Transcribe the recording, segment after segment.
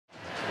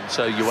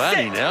So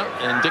Ioane now,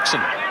 and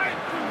Dixon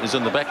is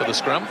in the back of the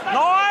scrum.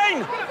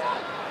 9!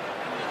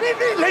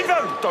 Leave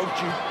him, don't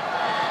you?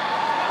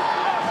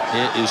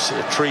 Here is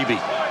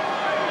Treby.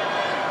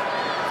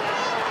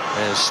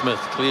 As Smith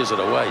clears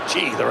it away.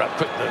 Gee, they're up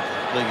quick,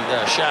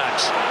 the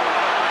Sharks.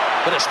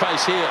 Bit of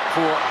space here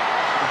for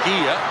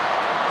Gear.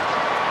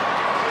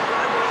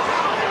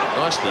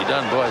 Nicely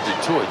done by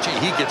Dutoy. Gee,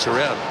 he gets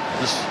around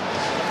this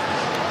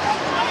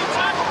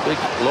big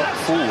lock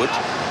forward.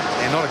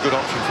 And not a good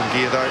option from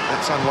Gear, though.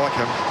 That's unlike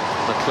him.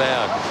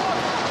 McLeod.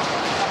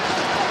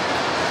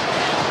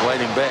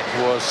 Waiting back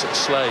was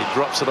Slade.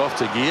 Drops it off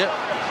to Gear.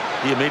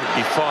 He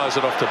immediately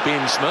fires it off to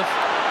Ben Smith.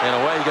 And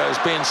away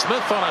goes Ben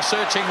Smith on a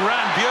searching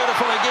run.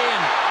 Beautiful again.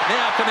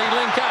 Now can he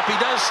link up? He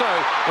does so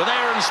with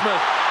Aaron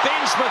Smith.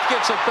 Ben Smith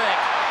gets it back.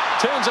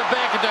 Turns it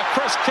back into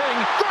Chris King.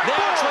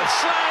 Now it's with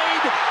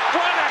Slade.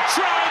 What a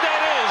try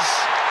that is.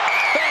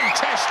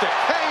 Fantastic.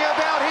 Hang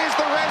about. Here's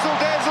the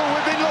razzle-dazzle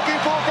we've been looking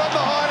for from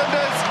the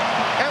Highlanders.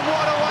 And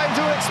what a way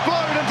to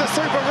explode into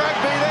Super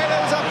Rugby. That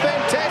is a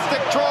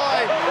fantastic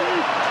try.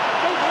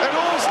 It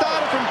all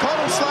started from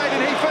Colin Slade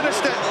and he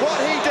finished it. What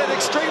he did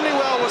extremely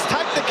well was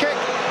take the kick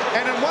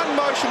and in one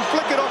motion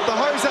flick it off the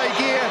Jose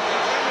Gear.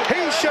 He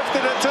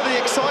shifted it to the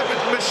excitement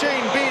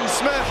machine, Ben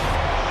Smith.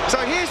 So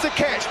here's the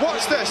catch.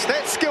 Watch this.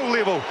 That's skill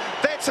level.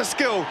 That's a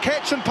skill.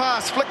 Catch and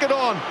pass. Flick it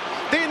on.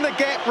 Then the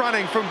gap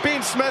running from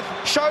Ben Smith.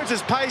 Shows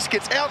his pace.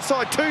 Gets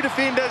outside two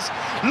defenders.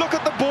 Look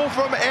at the ball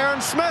from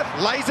Aaron Smith.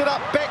 Lays it up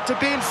back to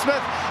Ben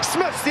Smith.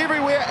 Smith's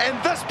everywhere. And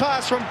this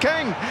pass from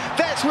King.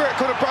 That's where it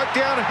could have broke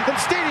down.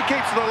 Instead he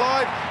keeps it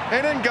alive.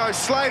 And in goes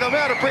Slade. I'm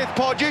out of breath,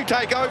 Pod. You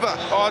take over.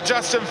 Oh,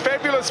 Justin,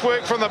 fabulous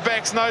work from the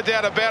backs, no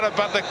doubt about it.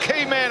 But the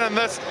key man in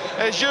this,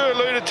 as you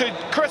alluded to,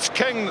 Chris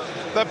King,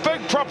 the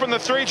big prop in the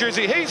 3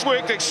 jersey. He's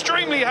worked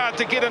extremely hard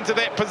to get into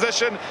that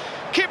position.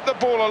 Kept the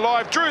ball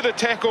alive, drew the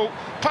tackle,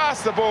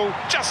 passed the ball,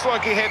 just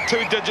like he had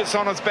 2 digits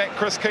on his back,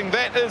 Chris King.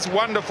 That is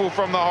wonderful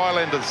from the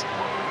Highlanders.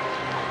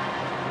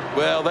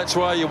 Well, that's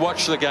why you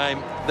watch the game.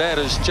 That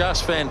is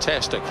just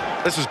fantastic.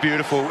 This was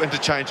beautiful.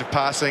 Interchange of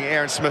passing.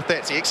 Aaron Smith,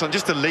 that's excellent.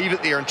 Just to leave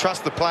it there and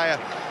trust the player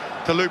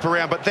to loop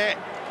around. But that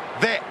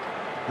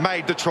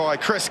made the try.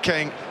 Chris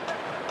King,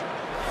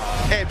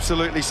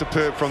 absolutely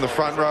superb from the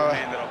front rower.